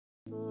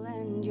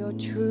You're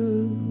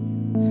true.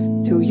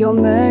 Through your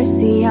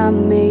mercy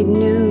I'm made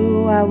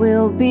new. I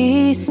will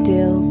be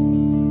still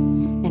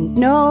and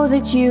know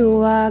that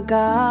you are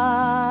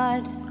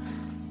God.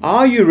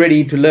 Are you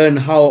ready to learn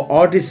how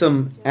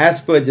autism,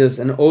 Asperger's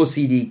and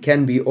OCD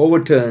can be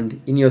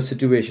overturned in your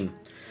situation?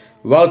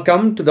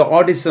 Welcome to the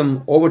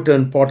Autism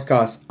Overturned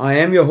podcast. I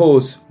am your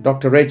host,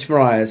 Dr. Rich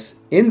Marias.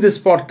 In this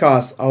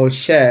podcast, I will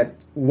share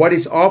what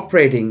is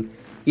operating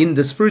in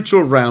the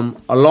spiritual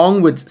realm along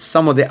with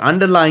some of the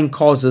underlying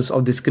causes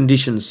of these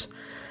conditions.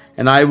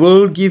 And I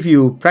will give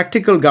you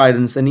practical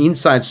guidance and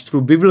insights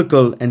through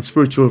biblical and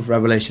spiritual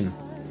revelation.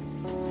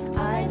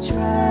 I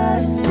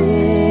trust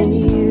in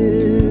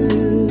you.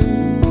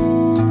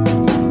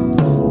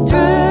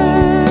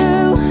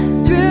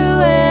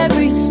 Through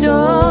every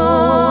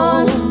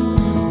storm,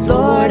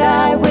 Lord,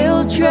 I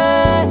will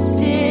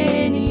trust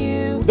in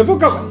you. The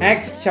book of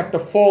Acts chapter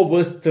 4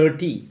 verse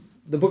 30.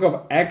 The book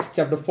of Acts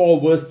chapter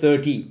 4 verse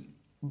 30.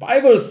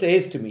 Bible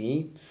says to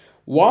me,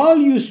 while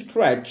you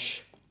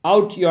stretch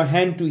out your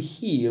hand to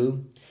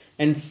heal,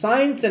 and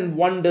signs and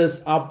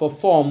wonders are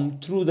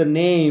performed through the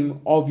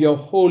name of your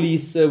holy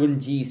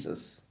servant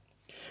Jesus.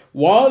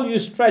 While you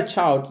stretch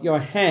out your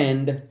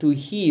hand to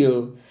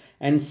heal,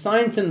 and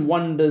signs and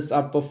wonders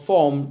are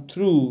performed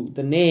through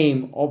the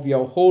name of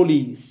your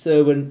holy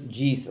servant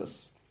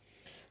Jesus.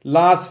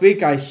 Last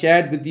week I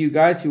shared with you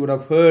guys, you would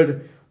have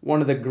heard one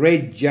of the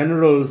great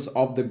generals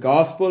of the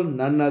gospel,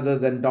 none other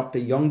than Dr.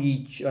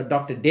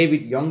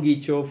 David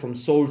Yonggi Cho from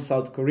Seoul,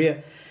 South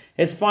Korea,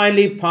 has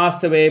finally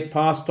passed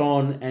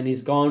on, and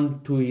is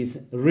gone to his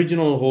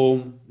original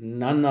home,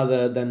 none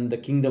other than the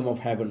kingdom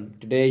of heaven.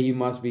 Today he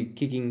must be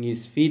kicking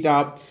his feet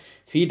high,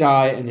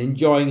 and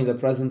enjoying in the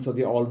presence of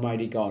the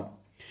Almighty God.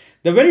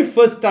 The very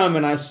first time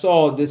when I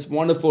saw this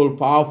wonderful,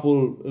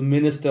 powerful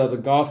minister of the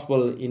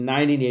gospel in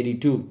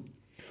 1982,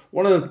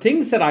 one of the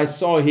things that I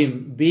saw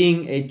him,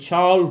 being a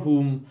child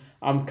whom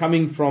I'm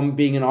coming from,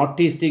 being an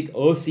autistic,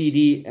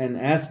 OCD and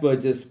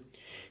Asperger's,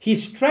 he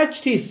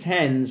stretched his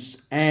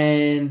hands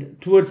and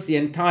towards the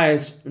entire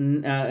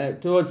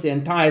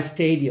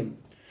stadium.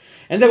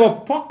 And there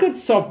were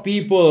pockets of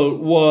people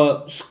who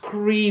were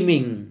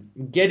screaming,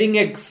 getting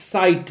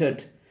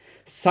excited.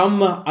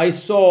 Some I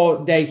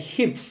saw their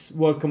hips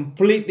were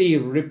completely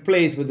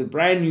replaced with the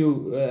brand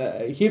new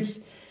hips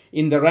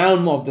in the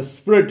realm of the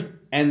spirit,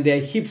 and their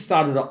hips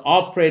started to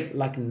operate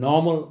like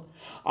normal.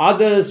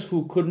 Others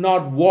who could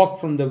not walk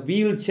from the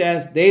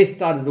wheelchairs, they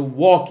started to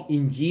walk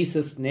in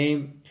Jesus'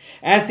 name.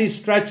 As he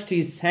stretched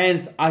his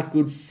hands, I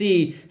could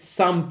see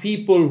some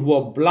people who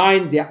were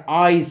blind, their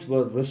eyes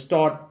were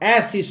restored.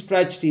 As he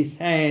stretched his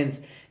hands,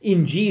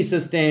 in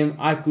Jesus' name,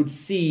 I could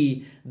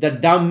see the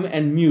dumb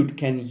and mute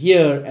can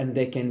hear and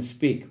they can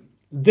speak.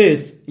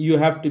 This, I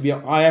have to be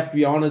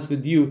honest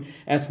with you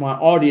as my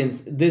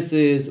audience,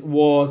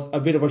 was a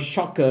bit of a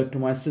shocker to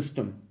my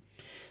system.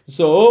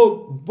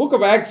 So, book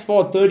of Acts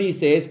 4:30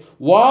 says,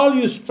 while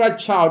you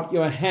stretch out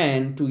your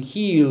hand to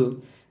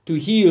heal,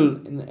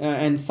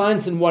 and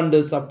signs and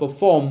wonders are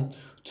performed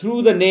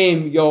through the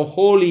name your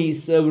holy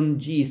servant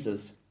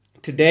Jesus.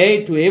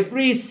 Today, to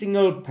every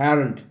single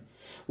parent,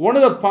 one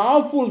of the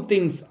powerful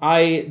things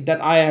that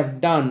I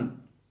have done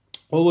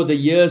over the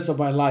years of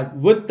my life,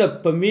 with the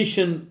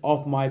permission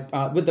of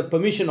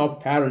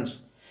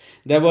parents,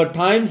 there were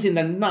times in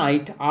the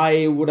night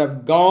I would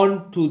have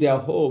gone to their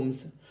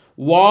homes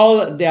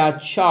while their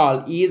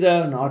child, either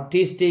an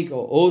autistic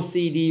or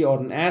OCD or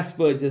an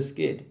Asperger's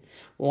kid,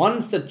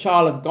 once the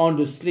child have gone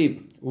to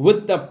sleep,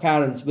 with the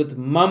parents, with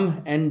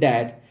mom and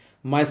dad,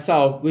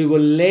 myself, we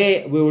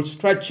will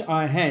stretch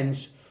our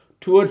hands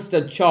towards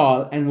the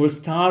child and will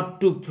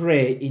start to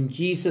pray in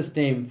Jesus'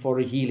 name for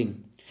a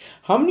healing.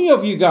 How many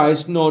of you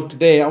guys know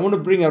today, I want to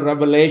bring a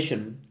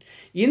revelation.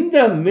 In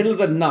the middle of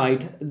the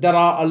night, there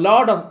are a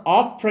lot of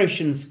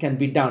operations can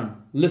be done.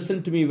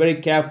 Listen to me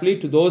very carefully,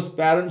 to those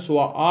parents who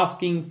are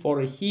asking for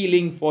a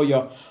healing for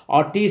your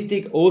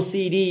autistic,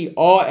 OCD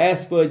or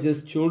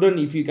Asperger's children.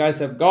 If you guys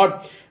have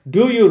got,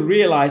 do you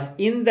realize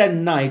in the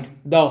night,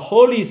 the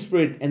Holy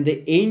Spirit and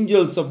the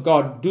angels of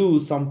God do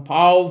some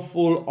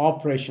powerful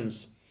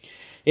operations.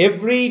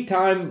 Every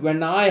time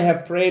when I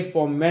have prayed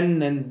for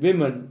men and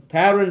women,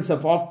 parents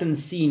have often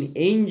seen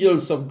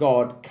angels of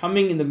God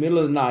coming in the middle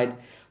of the night,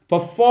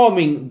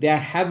 performing their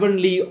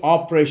heavenly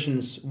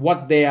operations,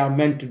 what they are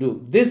meant to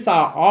do. These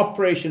are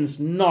operations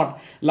not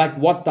like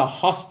what the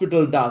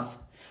hospital does,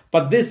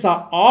 but these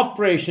are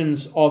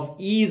operations of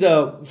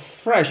either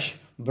fresh,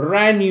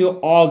 brand new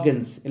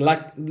organs,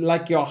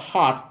 like your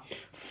heart,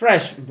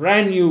 fresh,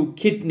 brand new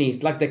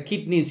kidneys, like the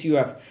kidneys you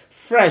have,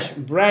 fresh,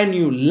 brand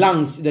new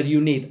lungs that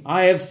you need.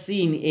 I have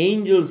seen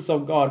angels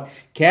of God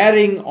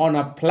carrying on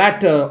a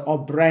platter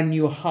of brand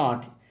new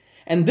heart.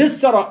 And this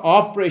sort of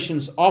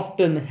operations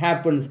often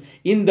happens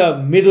in the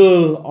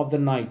middle of the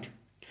night.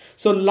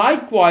 So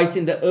likewise,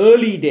 in the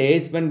early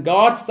days, when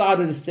God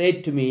started to say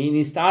to me, and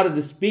He started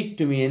to speak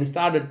to me and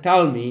started to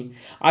tell me,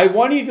 I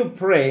want you to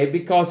pray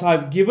because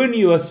I've given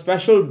you a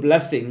special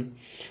blessing,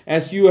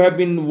 as you have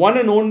been one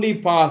and only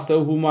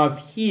pastor whom I've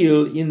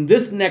healed in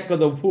this neck of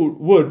the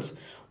woods,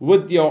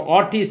 with your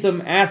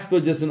autism,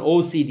 Asperger's, and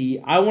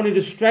OCD, I want you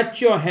to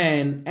stretch your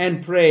hand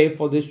and pray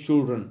for these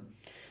children.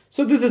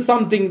 So this is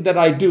something that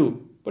I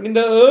do. But in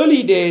the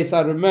early days, I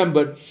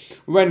remembered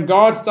when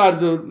God started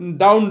to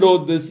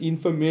download this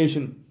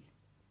information,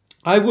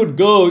 I would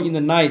go in the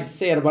night,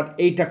 say at about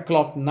 8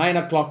 o'clock, 9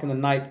 o'clock in the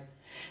night,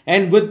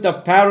 and with the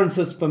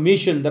parents'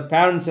 permission, the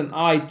parents and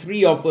I,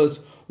 3 of us,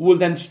 will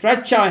then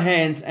stretch our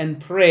hands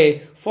and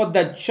pray for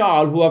that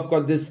child who have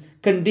got these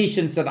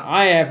conditions that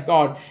I have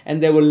got,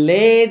 and they will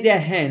lay their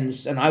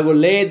hands, and I will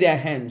lay their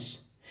hands.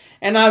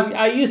 And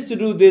I used to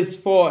do this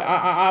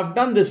I've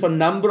done this for a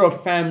number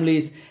of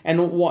families, and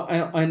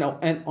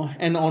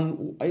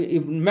on,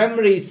 if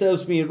memory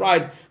serves me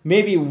right,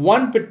 maybe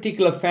one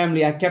particular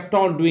family I kept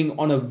on doing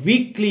on a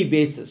weekly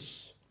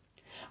basis.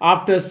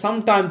 After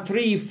sometime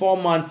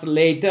 3-4 months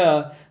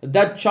later,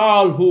 that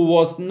child who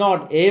was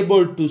not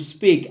able to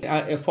speak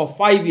for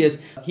 5 years,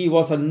 he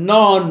was a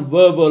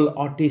non-verbal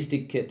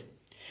autistic kid.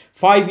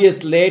 5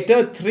 years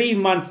later, 3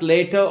 months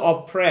later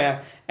of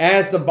prayer,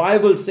 as the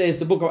Bible says,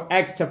 the book of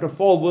Acts chapter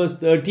 4 verse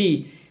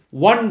 30,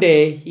 one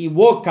day he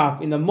woke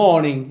up in the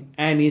morning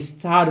and he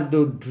started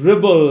to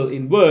dribble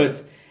in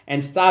words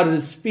and started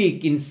to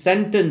speak in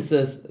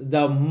sentences.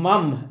 The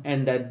mom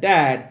and the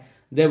dad,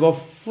 they were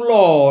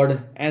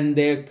floored and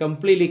they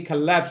completely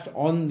collapsed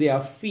on their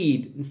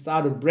feet and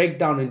started to break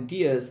down in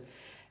tears.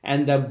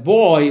 And the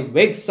boy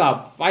wakes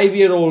up,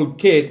 5-year-old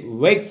kid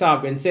wakes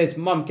up and says,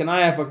 "Mom, can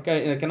I have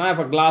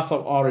a glass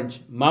of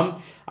orange?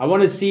 Mom, I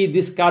want to see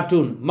this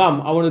cartoon.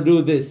 Mom, I want to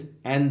do this."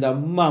 And the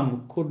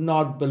mom could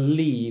not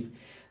believe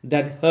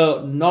that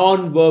her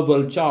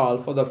non-verbal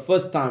child, for the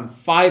first time,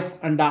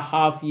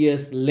 5.5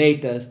 years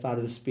later,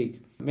 started to speak.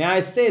 May I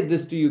say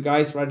this to you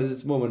guys right at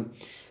this moment?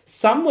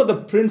 Some of the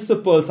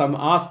principles I'm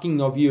asking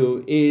of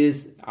you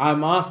is,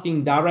 I'm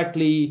asking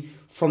directly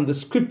from the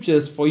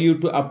scriptures for you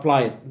to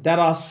apply it. There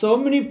are so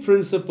many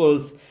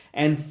principles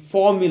and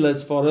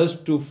formulas for us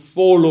to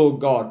follow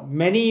God.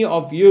 Many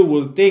of you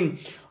will think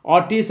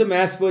autism,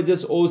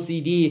 Asperger's,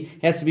 OCD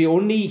has to be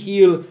only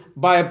healed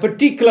by a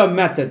particular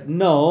method.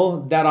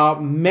 No, there are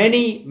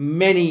many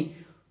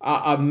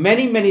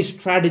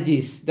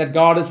strategies that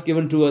God has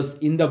given to us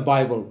in the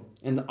Bible.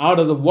 And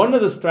one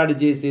of the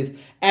strategies is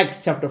Acts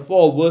chapter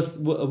 4 verse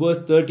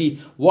 30.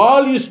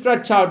 While you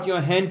stretch out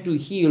your hand to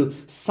heal,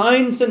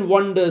 signs and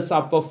wonders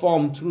are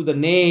performed through the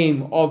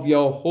name of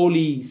your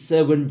holy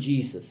servant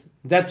Jesus.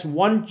 That's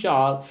one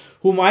child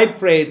whom I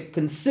prayed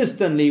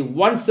consistently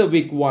once a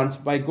week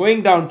by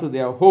going down to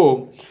their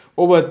home.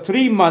 Over a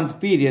 3-month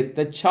period,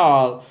 the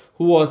child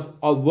who was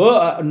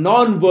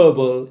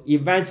non-verbal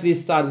eventually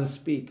started to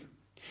speak.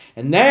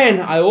 And then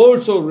I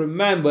also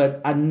remembered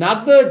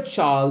another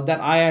child that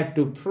I had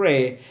to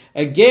pray.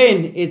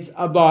 Again, it's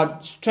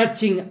about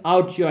stretching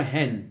out your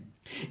hand.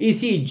 You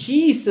see,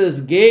 Jesus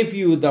gave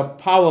you the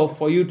power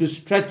for you to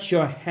stretch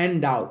your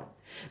hand out.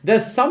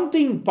 There's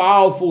something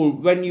powerful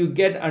when you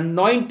get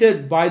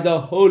anointed by the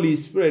Holy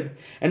Spirit.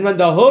 And when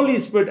the Holy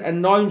Spirit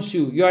anoints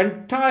you, your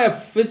entire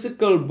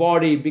physical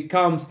body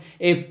becomes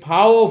a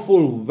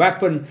powerful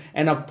weapon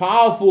and a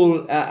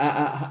powerful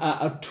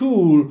a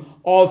tool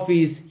of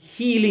His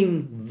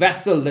healing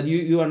vessel, that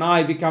you and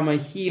I become a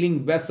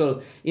healing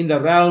vessel in the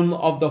realm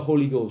of the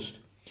Holy Ghost.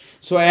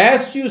 So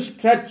as you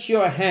stretch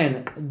your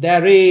hand,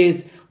 there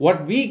is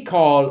what we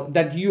call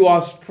that you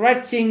are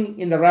stretching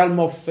in the realm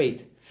of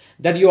faith,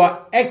 that you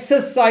are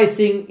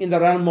exercising in the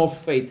realm of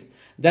faith,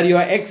 that you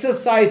are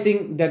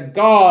exercising that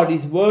God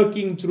is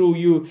working through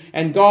you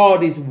and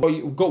God is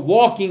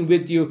walking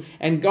with you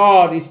and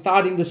God is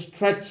starting to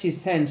stretch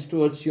His hands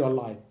towards your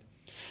life.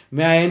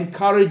 May I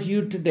encourage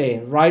you today,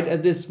 right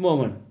at this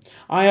moment.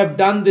 I have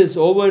done this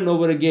over and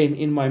over again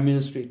in my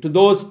ministry. To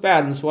those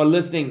parents who are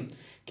listening,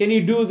 can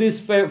you do this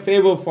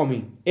favor for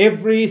me?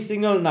 Every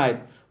single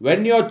night,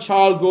 when your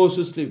child goes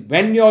to sleep,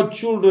 when your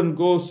children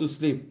goes to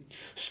sleep,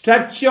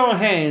 stretch your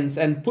hands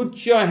and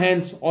put your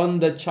hands on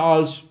the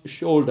child's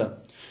shoulder.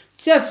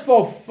 Just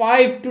for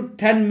 5 to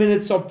 10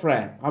 minutes of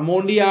prayer. I'm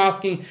only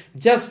asking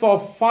just for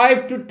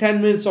 5 to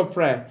 10 minutes of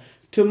prayer.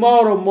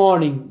 Tomorrow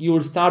morning, you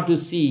will start to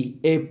see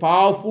a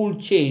powerful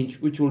change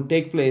which will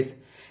take place.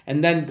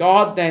 And then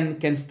God then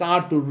can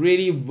start to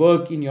really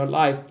work in your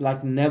life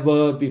like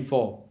never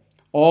before.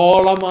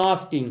 All I'm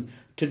asking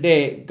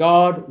today,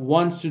 God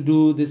wants to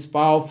do this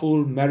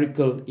powerful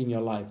miracle in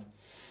your life.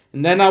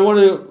 And then I want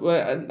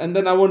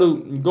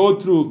to go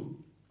through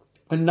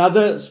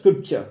another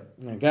scripture.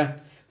 Okay,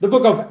 the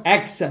book of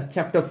Acts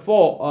chapter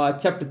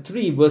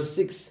 3 verse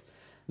 6.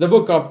 The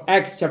book of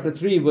Acts chapter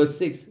 3 verse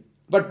 6.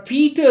 But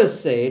Peter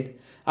said,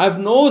 "I have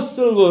no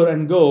silver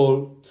and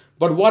gold,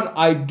 but what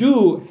I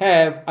do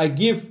have I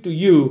give to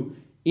you.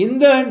 In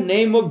the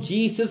name of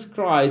Jesus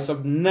Christ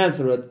of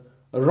Nazareth,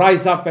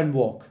 rise up and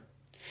walk."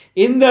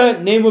 In the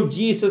name of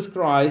Jesus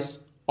Christ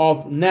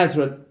of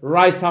Nazareth,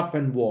 rise up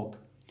and walk.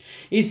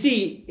 You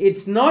see,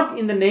 it's not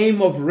in the name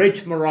of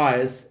Rich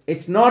Marias.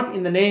 It's not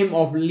in the name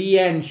of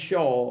Leanne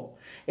Shaw.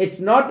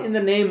 It's not in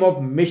the name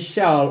of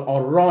Michelle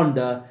or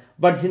Rhonda,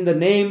 but it's in the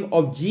name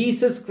of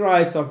Jesus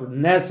Christ of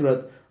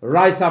Nazareth,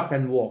 rise up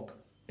and walk.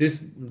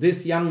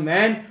 This young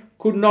man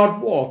could not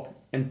walk.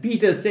 And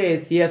Peter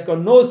says, he has got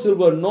no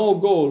silver, no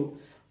gold,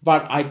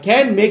 but I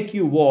can make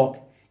you walk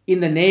in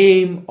the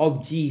name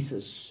of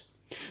Jesus.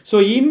 So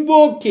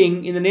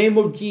invoking in the name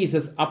of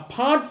Jesus,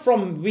 apart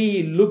from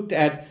we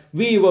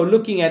were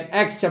looking at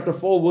Acts chapter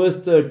 4 verse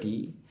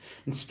 30,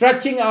 and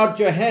stretching out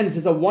your hands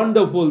is a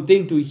wonderful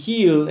thing to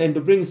heal and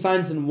to bring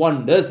signs and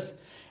wonders.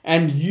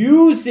 And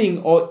using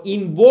or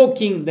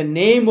invoking the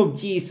name of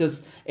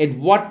Jesus, it's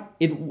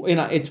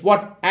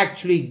what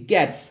actually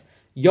gets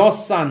your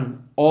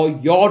son or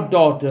your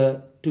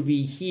daughter to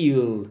be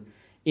healed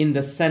in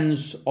the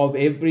sense of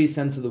every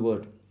sense of the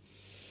word.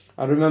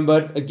 I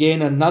remembered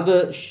again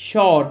another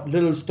short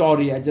little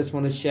story. I just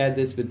want to share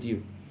this with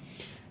you.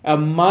 A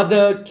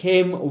mother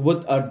came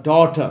with a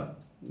daughter,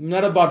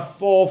 not about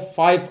 4 or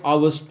 5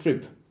 hours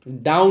trip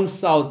down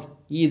south,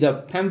 either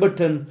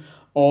Pemberton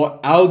or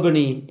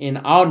Albany in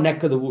our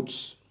neck of the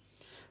woods.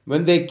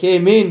 When they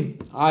came in,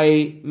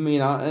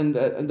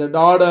 the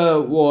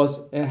daughter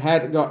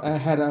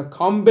had a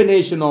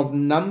combination of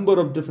number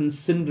of different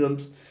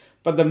syndromes,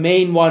 but the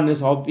main one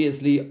is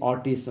obviously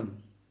autism.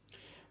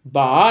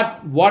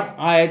 But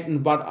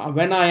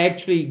when I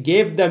actually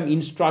gave them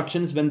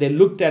instructions, when they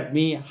looked at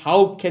me,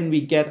 how can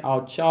we get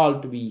our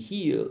child to be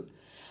healed?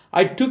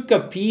 I took a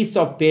piece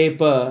of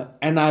paper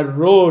and I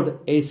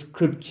wrote a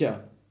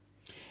scripture.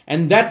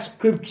 And that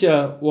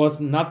scripture was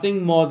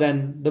nothing more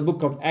than the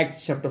book of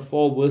Acts chapter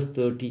 4 verse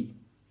 30.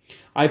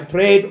 I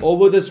prayed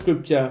over the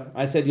scripture.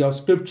 I said, your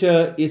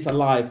scripture is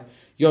alive.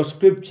 Your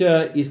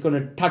scripture is going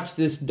to touch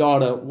this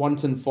daughter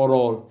once and for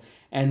all.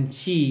 And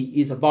she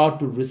is about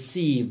to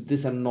receive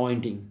this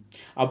anointing,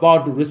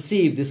 about to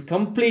receive this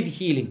complete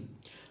healing.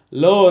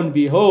 Lo and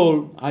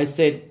behold, I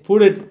said,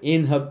 put it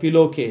in her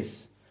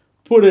pillowcase.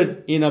 Put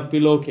it in a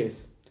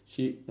pillowcase.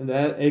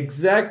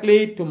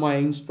 Exactly to my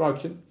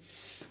instruction.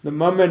 The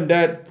mom and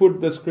dad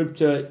put the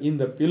scripture in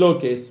the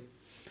pillowcase,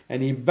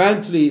 and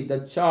eventually the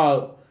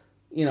child,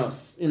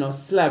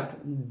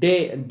 slept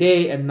day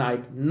and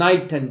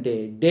night and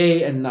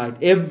day and night,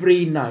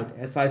 every night.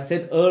 As I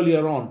said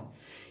earlier on,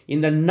 in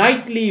the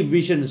nightly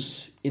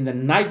visions, in the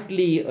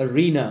nightly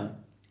arena,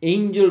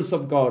 angels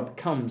of God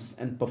comes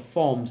and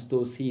performs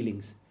those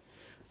healings.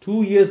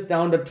 2 years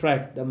down the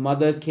track, the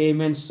mother came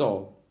and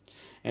saw,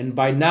 and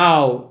by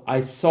now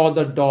I saw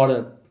the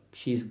daughter.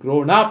 She's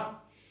grown up.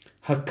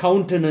 Her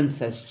countenance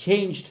has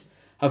changed.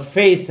 Her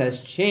face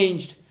has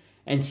changed.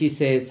 And she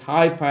says,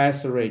 hi,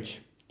 Pastor Rich.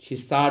 She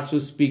starts to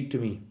speak to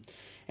me.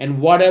 And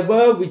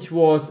whatever which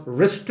was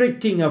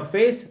restricting her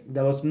face,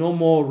 there was no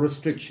more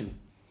restriction.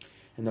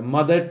 And the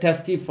mother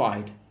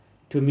testified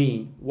to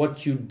me,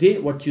 what you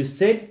did, what you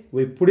said,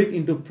 we put it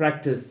into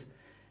practice.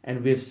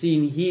 And we've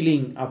seen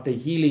healing after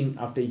healing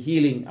after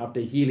healing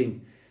after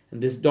healing.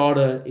 And this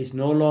daughter is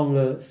no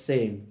longer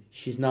same.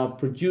 She's now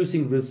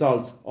producing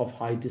results of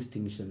high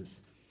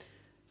distinctions.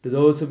 To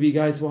those of you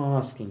guys who are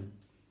asking,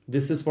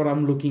 this is what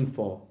I'm looking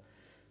for.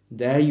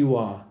 There you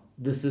are.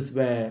 This is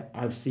where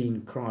I've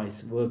seen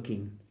Christ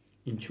working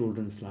in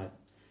children's life.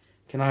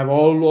 Can I have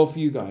all of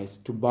you guys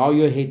to bow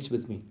your heads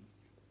with me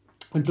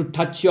and to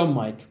touch your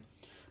mic,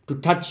 to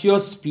touch your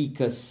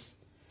speakers.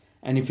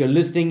 And if you're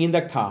listening in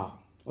the car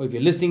or if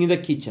you're listening in the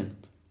kitchen,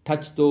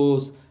 touch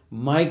those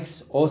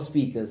mics or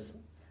speakers.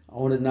 I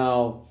want to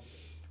now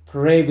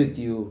pray with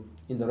you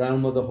in the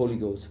realm of the Holy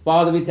Ghost.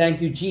 Father, we thank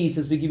you,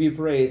 Jesus. We give you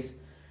praise.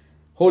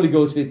 Holy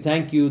Ghost, we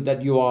thank you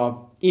that you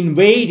are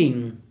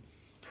invading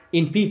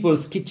in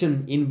people's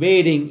kitchen,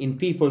 invading in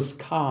people's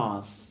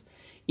cars,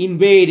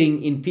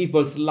 invading in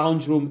people's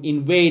lounge room,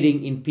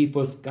 invading in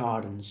people's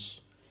gardens.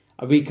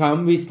 We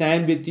come, we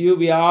stand with you,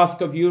 we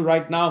ask of you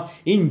right now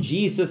in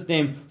Jesus'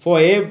 name for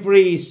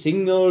every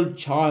single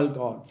child,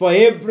 God. For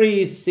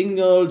every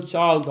single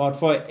child, God.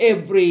 For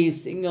every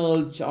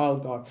single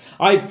child, God.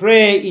 I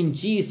pray in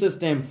Jesus'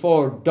 name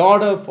for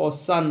daughter, for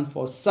son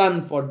for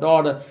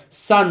daughter,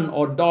 son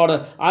or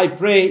daughter. I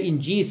pray in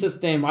Jesus'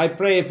 name. I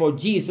pray for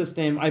Jesus'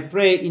 name. I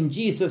pray in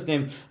Jesus'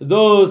 name.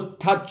 Those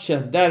touch,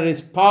 there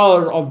is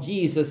power of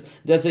Jesus.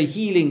 There's a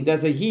healing,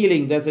 there's a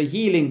healing, there's a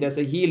healing, there's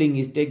a healing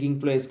is taking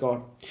place,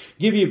 God.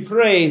 Give you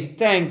praise,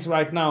 thanks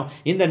right now.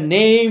 In the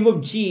name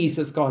of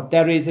Jesus, God,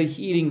 there is a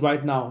healing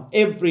right now.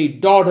 Every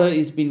daughter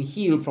is being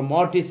healed from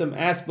autism,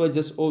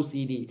 Asperger's,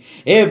 OCD.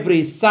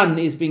 Every son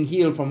is being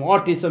healed from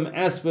autism,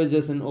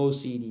 Asperger's, and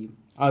OCD.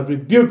 I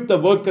rebuke the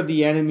work of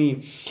the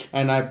enemy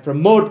and I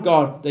promote,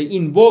 God, the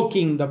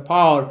invoking the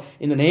power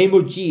in the name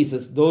of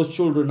Jesus. Those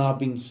children are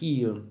being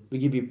healed. We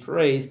give you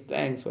praise,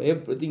 thanks for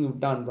everything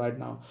you've done right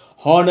now.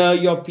 Honor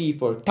your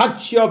people,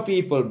 touch your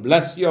people,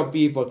 bless your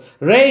people,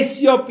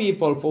 raise your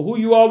people for who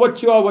you are,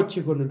 what you're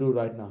going to do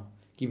right now.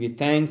 Give you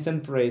thanks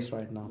and praise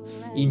right now.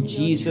 In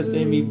Jesus'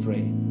 name we pray.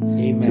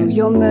 Amen. Through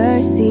your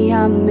mercy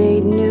I'm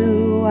made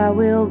new, I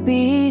will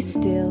be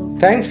still.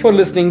 Thanks for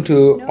listening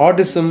to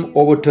Autism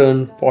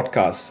Overturned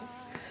podcast.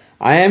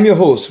 I am your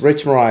host,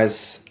 Rich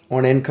Morais. I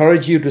want to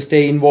encourage you to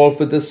stay involved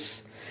with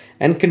this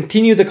and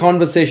continue the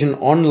conversation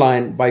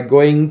online by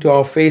going to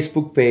our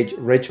Facebook page,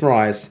 Rich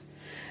Morais,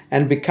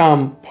 and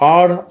become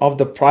part of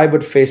the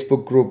private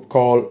Facebook group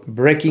called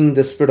Breaking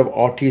the Spirit of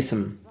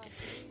Autism.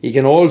 You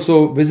can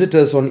also visit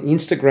us on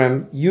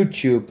Instagram,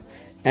 YouTube,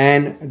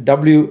 and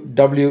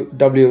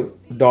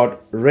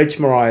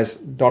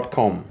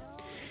www.richmarais.com.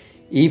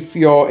 If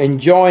you're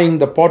enjoying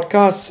the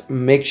podcast,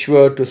 make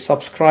sure to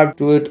subscribe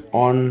to it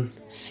on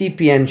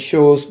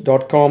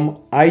cpnshows.com,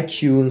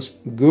 iTunes,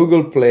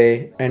 Google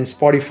Play, and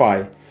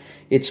Spotify.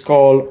 It's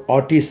called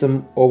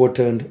Autism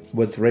Overturned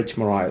with Rich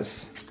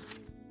Marais.